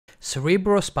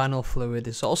Cerebrospinal fluid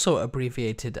is also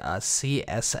abbreviated as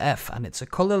CSF, and it's a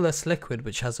colourless liquid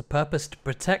which has a purpose to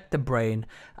protect the brain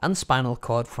and spinal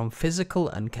cord from physical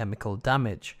and chemical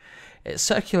damage. It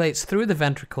circulates through the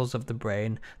ventricles of the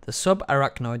brain, the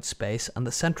subarachnoid space, and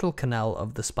the central canal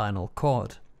of the spinal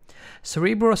cord.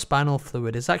 Cerebrospinal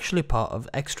fluid is actually part of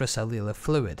extracellular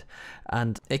fluid,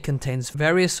 and it contains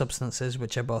various substances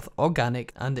which are both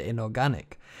organic and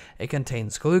inorganic. It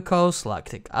contains glucose,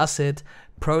 lactic acid,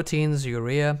 proteins,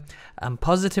 urea, and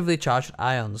positively charged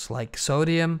ions like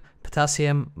sodium,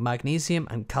 potassium, magnesium,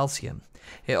 and calcium.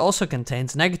 It also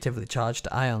contains negatively charged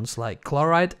ions like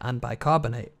chloride and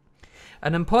bicarbonate.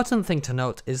 An important thing to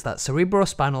note is that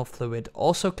cerebrospinal fluid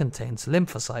also contains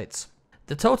lymphocytes.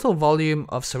 The total volume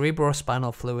of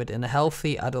cerebrospinal fluid in a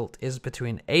healthy adult is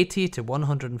between 80 to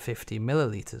 150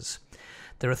 milliliters.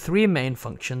 There are three main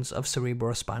functions of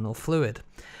cerebrospinal fluid,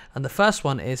 and the first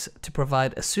one is to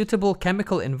provide a suitable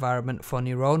chemical environment for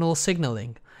neuronal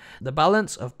signaling. The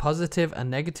balance of positive and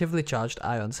negatively charged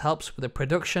ions helps with the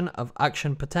production of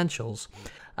action potentials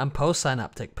and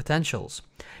postsynaptic potentials.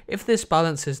 If this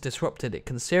balance is disrupted, it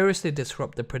can seriously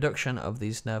disrupt the production of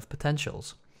these nerve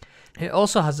potentials. It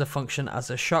also has a function as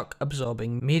a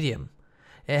shock-absorbing medium.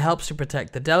 It helps to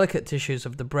protect the delicate tissues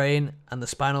of the brain and the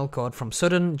spinal cord from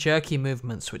sudden, jerky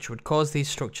movements which would cause these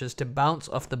structures to bounce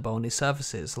off the bony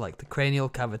surfaces like the cranial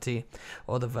cavity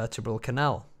or the vertebral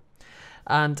canal.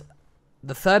 And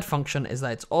the third function is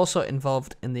that it's also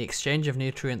involved in the exchange of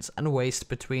nutrients and waste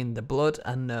between the blood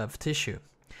and nerve tissue.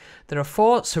 There are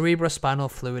 4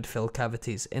 cerebrospinal fluid-filled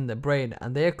cavities in the brain,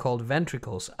 and they are called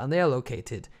ventricles, and they are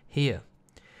located here.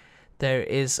 There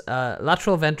is a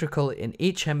lateral ventricle in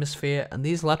each hemisphere, and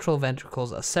these lateral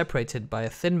ventricles are separated by a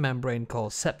thin membrane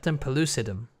called septum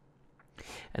pellucidum.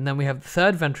 And then we have the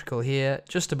third ventricle here,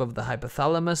 just above the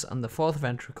hypothalamus, and the fourth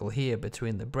ventricle here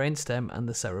between the brainstem and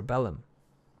the cerebellum.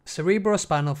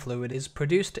 Cerebrospinal fluid is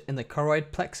produced in the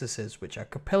choroid plexuses, which are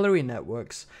capillary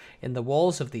networks in the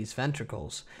walls of these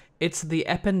ventricles. It's the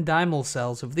ependymal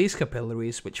cells of these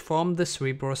capillaries which form the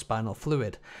cerebrospinal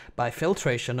fluid by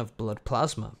filtration of blood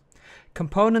plasma.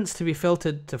 Components to be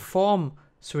filtered to form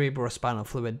cerebrospinal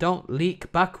fluid don't leak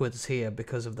backwards here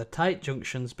because of the tight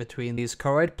junctions between these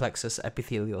choroid plexus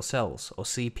epithelial cells, or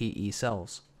CPE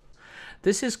cells.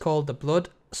 This is called the blood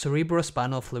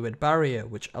cerebrospinal fluid barrier,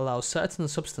 which allows certain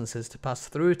substances to pass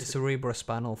through to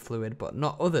cerebrospinal fluid but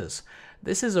not others.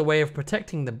 This is a way of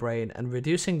protecting the brain and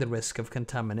reducing the risk of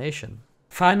contamination.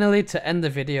 Finally, to end the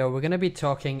video, we're going to be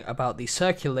talking about the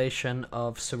circulation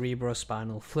of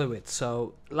cerebrospinal fluid.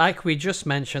 So, like we just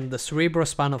mentioned, the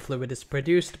cerebrospinal fluid is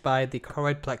produced by the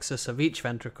choroid plexus of each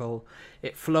ventricle.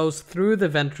 It flows through the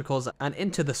ventricles and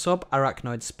into the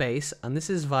subarachnoid space, and this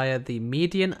is via the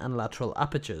median and lateral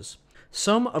apertures.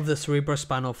 Some of the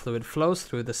cerebrospinal fluid flows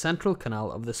through the central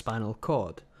canal of the spinal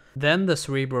cord. Then the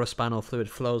cerebrospinal fluid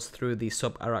flows through the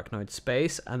subarachnoid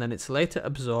space, and then it's later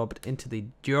absorbed into the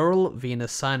dural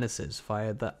venous sinuses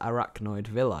via the arachnoid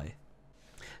villi.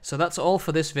 So that's all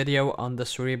for this video on the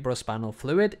cerebrospinal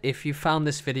fluid. If you found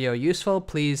this video useful,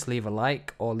 please leave a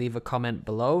like or leave a comment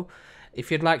below.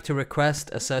 If you'd like to request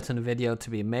a certain video to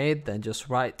be made, then just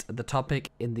write the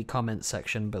topic in the comment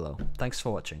section below. Thanks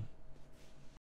for watching.